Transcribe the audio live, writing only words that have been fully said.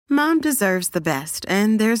Mom deserves the best,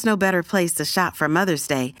 and there's no better place to shop for Mother's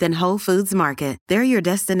Day than Whole Foods Market. They're your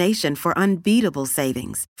destination for unbeatable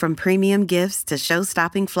savings, from premium gifts to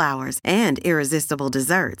show-stopping flowers and irresistible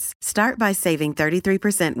desserts. Start by saving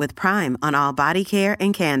 33% with Prime on all body care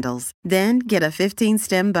and candles. Then get a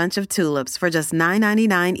 15-stem bunch of tulips for just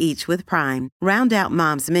 $9.99 each with Prime. Round out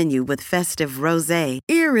Mom's menu with festive rosé,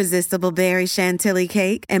 irresistible berry chantilly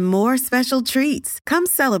cake, and more special treats. Come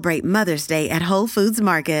celebrate Mother's Day at Whole Foods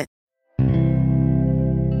Market.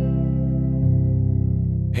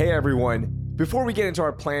 Hey everyone, before we get into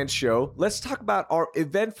our planned show, let's talk about our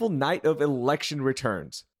eventful night of election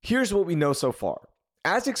returns. Here's what we know so far.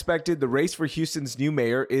 As expected, the race for Houston's new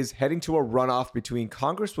mayor is heading to a runoff between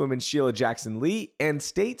Congresswoman Sheila Jackson Lee and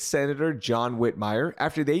State Senator John Whitmire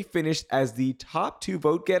after they finished as the top two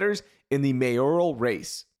vote getters in the mayoral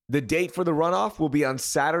race. The date for the runoff will be on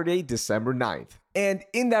Saturday, December 9th. And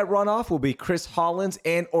in that runoff will be Chris Hollins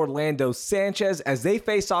and Orlando Sanchez as they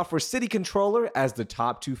face off for city controller as the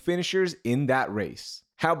top two finishers in that race.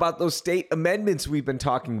 How about those state amendments we've been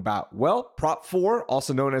talking about? Well, Prop 4,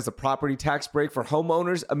 also known as the Property Tax Break for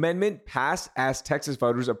Homeowners Amendment, passed as Texas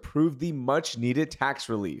voters approved the much-needed tax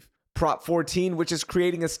relief. Prop 14, which is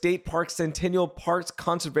creating a state park Centennial Parks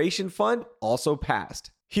Conservation Fund, also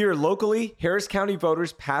passed. Here locally, Harris County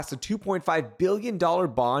voters passed a $2.5 billion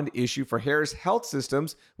bond issue for Harris Health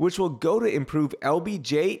Systems, which will go to improve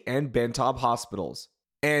LBJ and Bentob hospitals.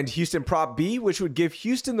 And Houston Prop B, which would give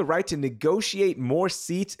Houston the right to negotiate more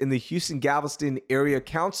seats in the Houston-Galveston Area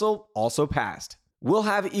Council, also passed. We'll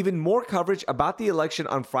have even more coverage about the election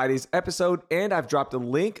on Friday's episode, and I've dropped a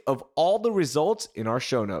link of all the results in our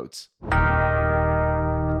show notes.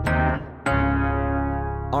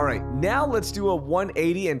 All right, now let's do a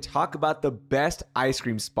 180 and talk about the best ice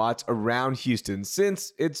cream spots around Houston.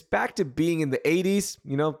 Since it's back to being in the 80s,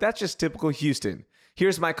 that's just typical Houston.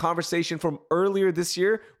 Here's my conversation from earlier this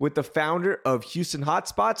year with the founder of Houston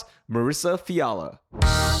Hotspots, Marissa Fiala.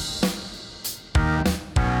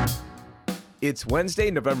 It's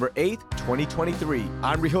Wednesday, November 8th, 2023.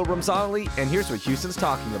 I'm Rahil Ramzali, and here's what Houston's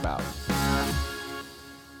talking about.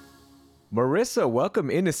 Marissa, welcome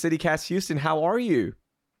into CityCast Houston. How are you?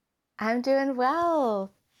 I'm doing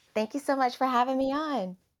well. Thank you so much for having me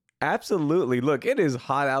on. Absolutely. Look, it is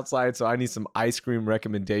hot outside, so I need some ice cream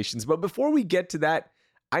recommendations. But before we get to that,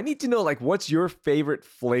 I need to know, what's your favorite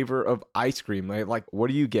flavor of ice cream? Like what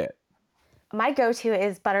do you get? My go-to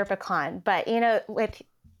is butter pecan, but in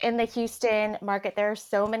the Houston market, there are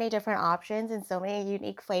so many different options and so many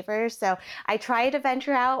unique flavors. So I try to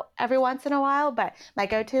venture out every once in a while, but my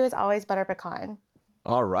go-to is always butter pecan.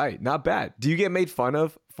 All right, not bad. Do you get made fun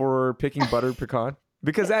of for picking buttered pecan?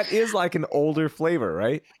 Because that is like an older flavor,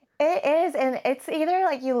 right? It is, and it's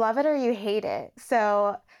either you love it or you hate it.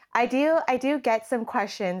 So I do get some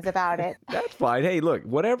questions about it. That's fine. Hey, look,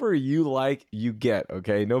 whatever you like, you get,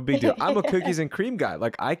 okay? No big deal. I'm a cookies and cream guy.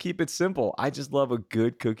 I keep it simple. I just love a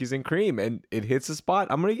good cookies and cream, and it hits the spot,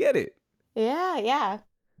 I'm going to get it. Yeah.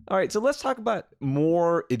 All right, so let's talk about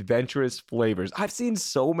more adventurous flavors. I've seen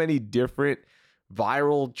so many different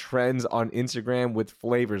viral trends on Instagram with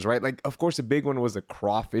flavors, right? Of course, a big one was the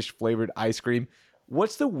crawfish flavored ice cream.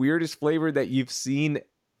 What's the weirdest flavor that you've seen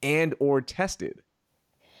and or tested?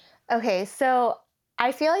 Okay, so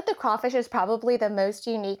I feel like the crawfish is probably the most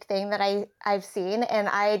unique thing that I've seen, and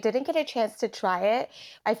I didn't get a chance to try it.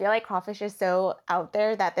 I feel like crawfish is so out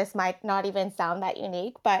there that this might not even sound that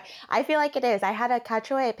unique, but I feel like it is. I had a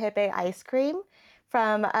cacio e pepe ice cream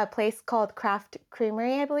from a place called Craft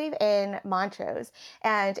Creamery, I believe, in Montrose.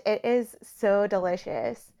 And it is so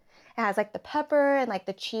delicious. It has the pepper and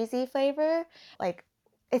the cheesy flavor.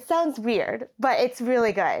 It sounds weird, but it's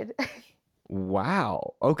really good.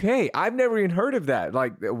 Wow. Okay. I've never even heard of that.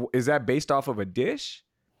 Is that based off of a dish?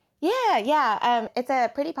 Yeah. It's a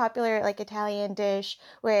pretty popular Italian dish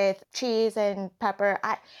with cheese and pepper.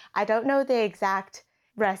 I don't know the exact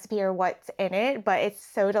recipe or what's in it, but it's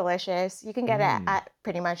so delicious. You can get it at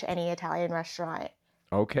pretty much any Italian restaurant.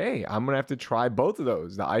 Okay, I'm gonna have to try both of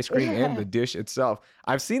those, the ice cream and the dish itself.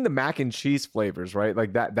 I've seen the mac and cheese flavors, right?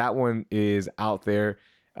 That one is out there.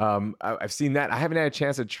 I've seen that. I haven't had a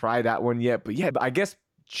chance to try that one yet, but I guess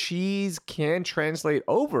cheese can translate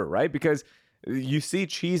over, right? Because you see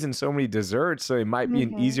cheese in so many desserts, so it might be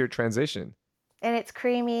an easier transition. And it's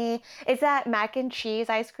creamy. Is that mac and cheese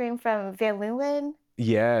ice cream from Van Leeuwen?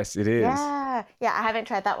 Yes, it is. Yeah. I haven't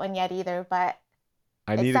tried that one yet either, but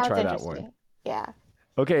I need to try that one. Yeah.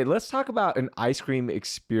 Okay, let's talk about an ice cream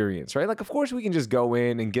experience, right? Of course, we can just go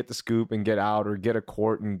in and get the scoop and get out, or get a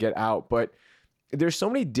quart and get out. But there's so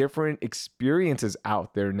many different experiences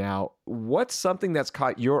out there now. What's something that's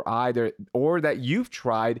caught your eye there or that you've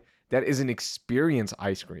tried that is an experience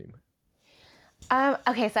ice cream?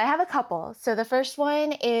 Okay, so I have a couple. So the first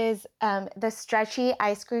one is the stretchy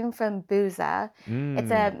ice cream from Booza.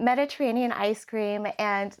 It's a Mm, Mediterranean ice cream,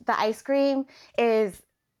 and the ice cream is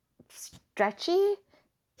stretchy.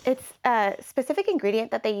 It's a specific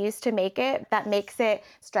ingredient that they use to make it that makes it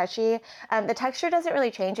stretchy. The texture doesn't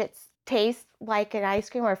really change. It tastes like an ice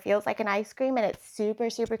cream or feels like an ice cream, and it's super,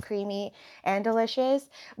 super creamy and delicious.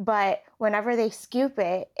 But whenever they scoop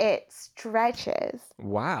it, it stretches.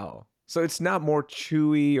 wow. So it's not more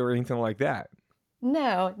chewy or anything like that.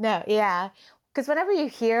 No, no, yeah. Because whenever you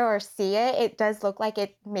hear or see it, it does look like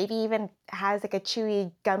it maybe even has like a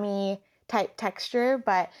chewy, gummy type texture,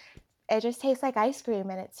 but it just tastes like ice cream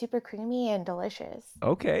and it's super creamy and delicious.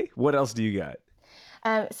 Okay. What else do you got?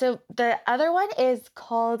 So the other one is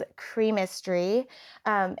called Creamistry.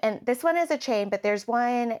 And this one is a chain, but there's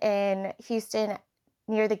one in Houston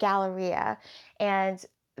near the Galleria. And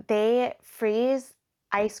they freeze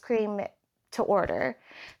ice cream to order.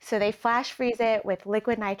 So they flash freeze it with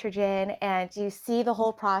liquid nitrogen, and you see the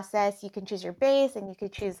whole process. You can choose your base and you can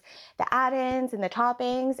choose the add-ins and the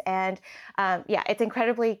toppings. And yeah, it's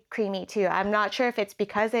incredibly creamy too. I'm not sure if it's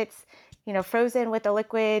because it's, frozen with the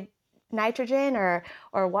liquid nitrogen or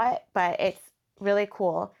what, but it's really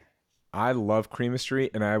cool. I love Creamistry,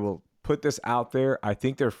 and I will put this out there. I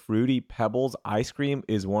think their Fruity Pebbles ice cream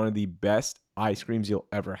is one of the best ice creams you'll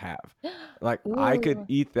ever have. Like, I could Ooh.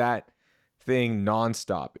 eat that thing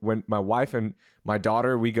nonstop. When my wife and my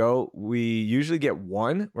daughter, we usually get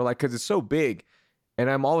one. We're like, because it's so big. And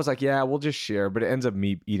I'm always like, yeah, we'll just share. But it ends up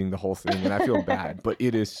me eating the whole thing, and I feel bad. But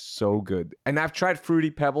it is so good. And I've tried Fruity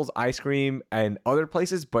Pebbles ice cream and other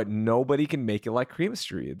places, but nobody can make it like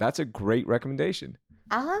Creamistry. That's a great recommendation.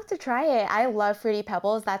 I'll have to try it. I love Fruity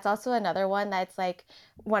Pebbles. That's also another one that's like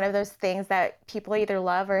one of those things that people either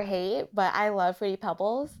love or hate, but I love Fruity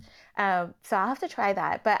Pebbles. So I'll have to try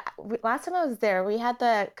that. But last time I was there, we had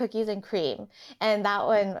the cookies and cream, and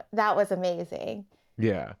that was amazing.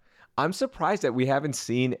 Yeah. I'm surprised that we haven't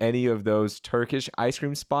seen any of those Turkish ice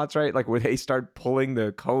cream spots, right? Like where they start pulling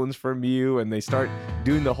the cones from you and they start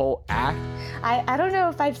doing the whole act. I don't know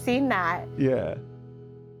if I've seen that. Yeah.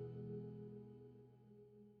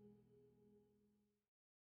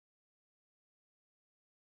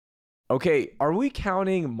 Okay, are we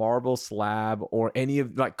counting Marble Slab or any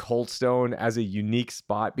of like Cold Stone as a unique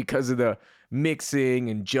spot because of the mixing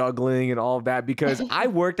and juggling and all of that? Because I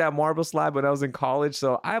worked at Marble Slab when I was in college,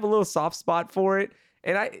 so I have a little soft spot for it.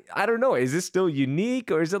 And I don't know, is this still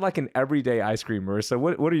unique or is it like an everyday ice cream, Marissa?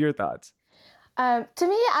 What are your thoughts? To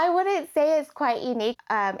me, I wouldn't say it's quite unique.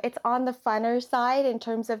 It's on the funner side in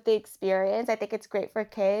terms of the experience. I think it's great for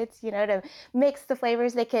kids, to mix the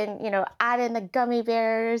flavors. They can, add in the gummy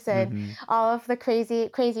bears and Hmm. all of the crazy,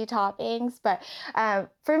 crazy toppings. But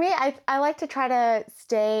for me, I like to try to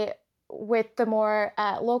stay with the more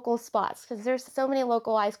local spots because there's so many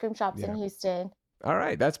local ice cream shops in Yeah. Houston. All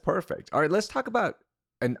right, that's perfect. All right, let's talk about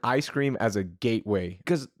an ice cream as a gateway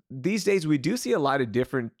because these days we do see a lot of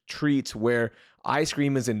different treats where ice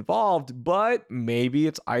cream is involved, but maybe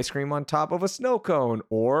it's ice cream on top of a snow cone,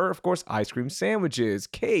 or of course, ice cream sandwiches,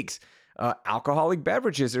 cakes, alcoholic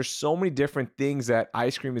beverages. There's so many different things that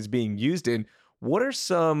ice cream is being used in. What are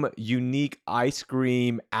some unique ice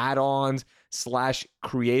cream add-ons slash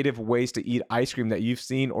creative ways to eat ice cream that you've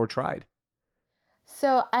seen or tried?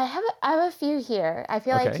 So I have a few here. I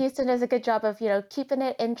feel like Okay. Houston does a good job of, keeping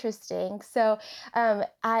it interesting. So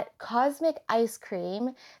at Cosmic Ice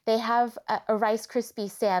Cream, they have a Rice Krispie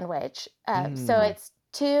sandwich. So Mm. it's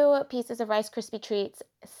two pieces of Rice Krispie treats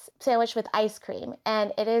sandwiched with ice cream,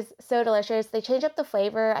 and it is so delicious. They change up the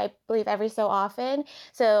flavor, I believe, every so often,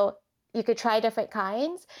 so you could try different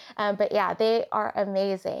kinds. But yeah, they are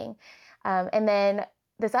amazing. And then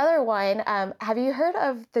this other one, have you heard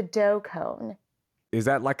of the dough cone? Is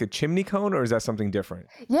that like a chimney cone or is that something different?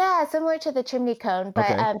 Yeah, similar to the chimney cone, but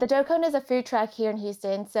Okay. the dough cone is a food truck here in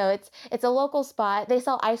Houston, so it's a local spot. They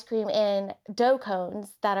sell ice cream in dough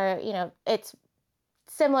cones that are, it's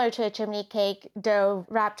similar to a chimney cake dough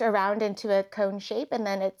wrapped around into a cone shape, and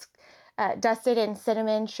then it's dusted in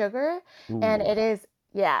cinnamon sugar, and Ooh. it is,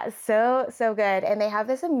 yeah, so so good. And they have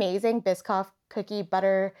this amazing Biscoff cookie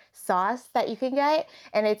butter sauce that you can get,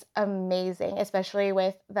 and it's amazing, especially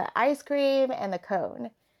with the ice cream and the cone.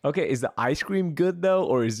 Okay, is the ice cream good though,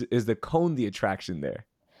 or is the cone the attraction there?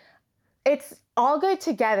 It's all good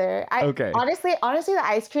together. I Okay. honestly, the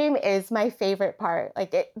ice cream is my favorite part.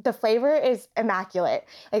 Like the flavor is immaculate.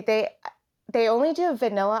 Like they only do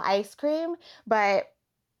vanilla ice cream, but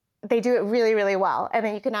they do it really, really well. And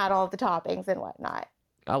then you can add all of the toppings and whatnot.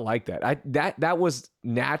 I like that. That was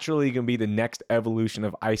naturally going to be the next evolution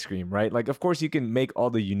of ice cream, right? Like, of course, you can make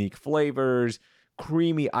all the unique flavors,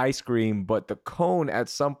 creamy ice cream, but the cone at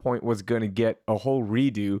some point was going to get a whole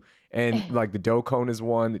redo. And like the dough cone is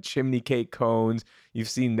one, the chimney cake cones, you've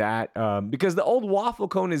seen that. Because the old waffle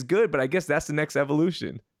cone is good, but I guess that's the next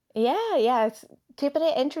evolution. Yeah, it's keeping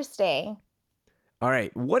it interesting. All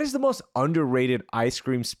right. What is the most underrated ice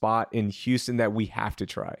cream spot in Houston that we have to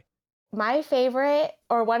try? My favorite,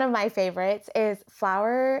 or one of my favorites, is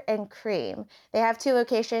Flour and Cream. They have two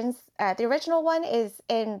locations. The original one is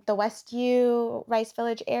in the Westview Rice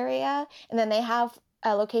Village area, and then they have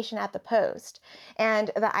a location at the Post.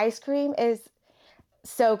 And the ice cream is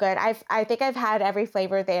so good. I think I've had every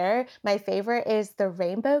flavor there. My favorite is the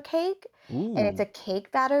rainbow cake, and it's Ooh. a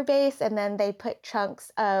cake batter base, and then they put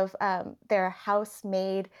chunks of their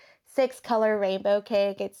house-made 6-color rainbow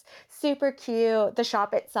cake. It's super cute. The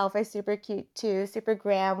shop itself is super cute too, super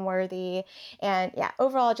gram worthy. And yeah,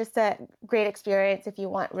 overall, just a great experience if you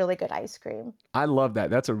want really good ice cream. I love that.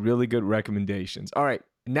 That's a really good recommendations. All right.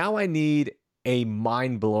 Now I need a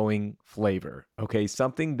mind-blowing flavor. Okay.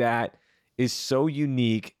 Something that is so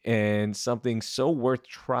unique and something so worth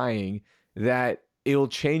trying that it'll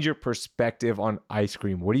change your perspective on ice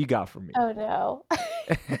cream. What do you got for me? Oh no.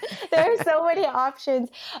 There are so many options.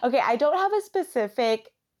 Okay, I don't have a specific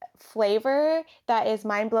flavor that is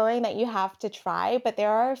mind-blowing that you have to try, but there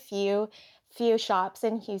are a few shops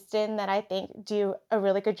in Houston that I think do a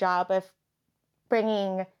really good job of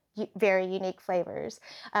bringing very unique flavors.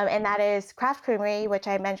 And that is Craft Creamery, which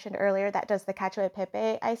I mentioned earlier, that does the Cacio e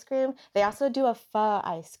Pepe ice cream. They also do a pho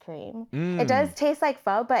ice cream. It does Mm, taste like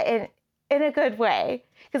pho, but in a good way.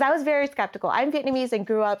 Because I was very skeptical. I'm Vietnamese and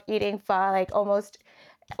grew up eating pho like almost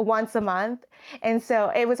once a month. And so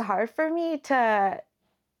it was hard for me to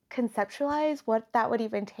conceptualize what that would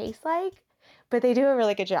even taste like, but they do a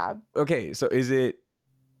really good job. okay. So is it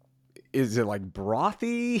like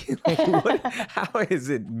brothy? Like what? How is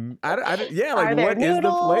it? I don't, yeah, like Are there what is the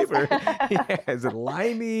noodles? flavor? Yeah, is it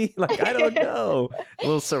limey? Like I don't know. A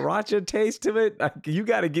little sriracha taste to it. Like, you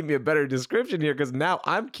got to give me a better description here because now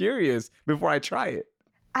I'm curious before I try it.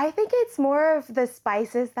 I think it's more of the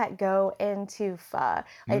spices that go into pho.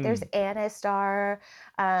 Like there's Mm, anise star.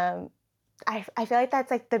 Um, I feel like that's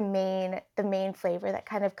like the main flavor that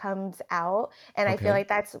kind of comes out, and I feel okay. like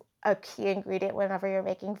that's a key ingredient whenever you're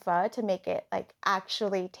making pho to make it like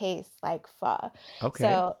actually taste like pho. Okay.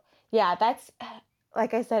 So yeah, that's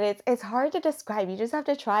like I said, it's hard to describe. You just have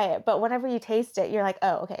to try it. But whenever you taste it, you're like,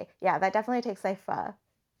 oh, okay, yeah, that definitely tastes like pho.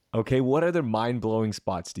 Okay. What other mind blowing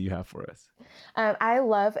spots do you have for us? I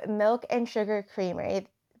love Milk and Sugar Creamery.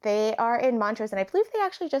 They are in Montrose, and I believe they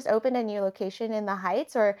actually just opened a new location in the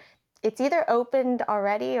Heights, or it's either opened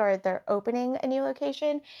already or they're opening a new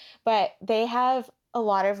location. But they have a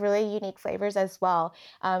lot of really unique flavors as well.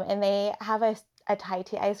 And they have a Thai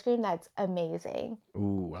tea ice cream that's amazing.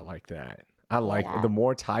 Ooh, I like that. I like Yeah. the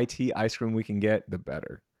more Thai tea ice cream we can get, the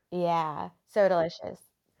better. Yeah. So delicious.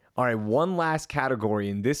 All right, one last category,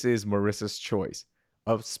 and this is Marissa's choice.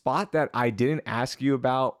 A spot that I didn't ask you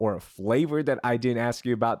about, or a flavor that I didn't ask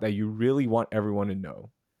you about that you really want everyone to know.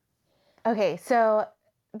 Okay, so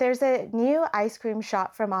there's a new ice cream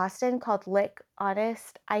shop from Austin called Lick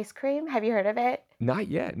Honest Ice Cream. Have you heard of it? Not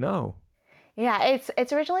yet, no. Yeah,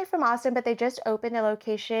 it's originally from Austin, but they just opened a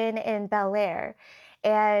location in Bel Air.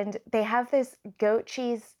 And they have this goat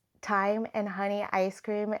cheese thyme and honey ice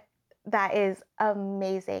cream that is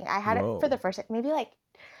amazing. I had it for the Whoa. first time, maybe like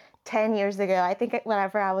 10 years ago. I think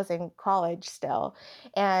whenever I was in college still.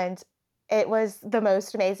 And it was the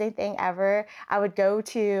most amazing thing ever. I would go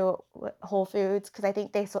to Whole Foods because I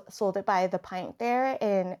think they sold it by the pint there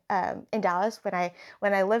in Dallas when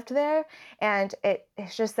I lived there, and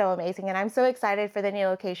it's just so amazing. And I'm so excited for the new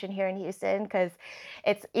location here in Houston because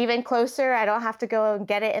it's even closer. I don't have to go and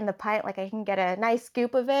get it in the pint. Like I can get a nice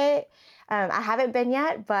scoop of it. I haven't been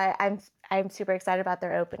yet, but I'm super excited about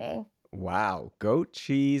their opening. Wow, goat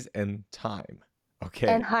cheese and thyme. And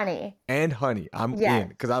Okay. honey. And honey. I'm in Yes.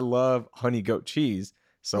 because I love honey goat cheese.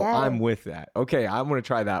 So I'm Yes. with that. Okay, I'm going to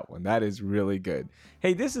try that one. That is really good.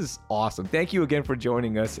 Hey, this is awesome. Thank you again for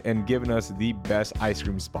joining us and giving us the best ice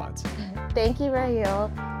cream spots. Thank you,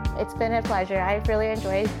 Raheel. It's been a pleasure. I've really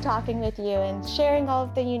enjoyed talking with you and sharing all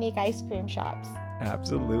of the unique ice cream shops.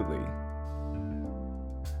 Absolutely.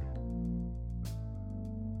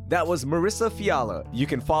 That was Marissa Fiala. You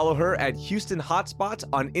can follow her at Houston Hotspots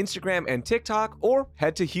on Instagram and TikTok, or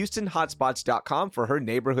head to HoustonHotspots.com for her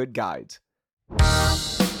neighborhood guides.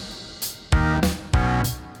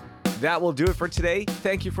 That will do it for today.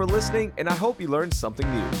 Thank you for listening, and I hope you learned something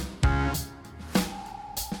new.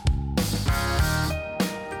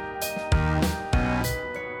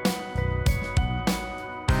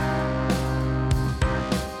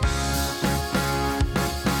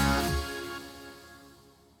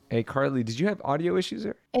 Hey, Carly, did you have audio issues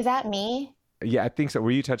there? Is that me? Yeah, I think so.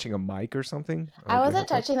 Were you touching a mic or something? I wasn't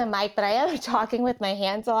touching the mic, but I am talking with my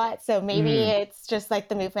hands a lot, so maybe it's just like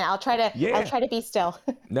the movement. I'll try to be still.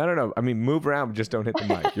 No. I mean, move around, just don't hit the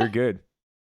mic. You're good.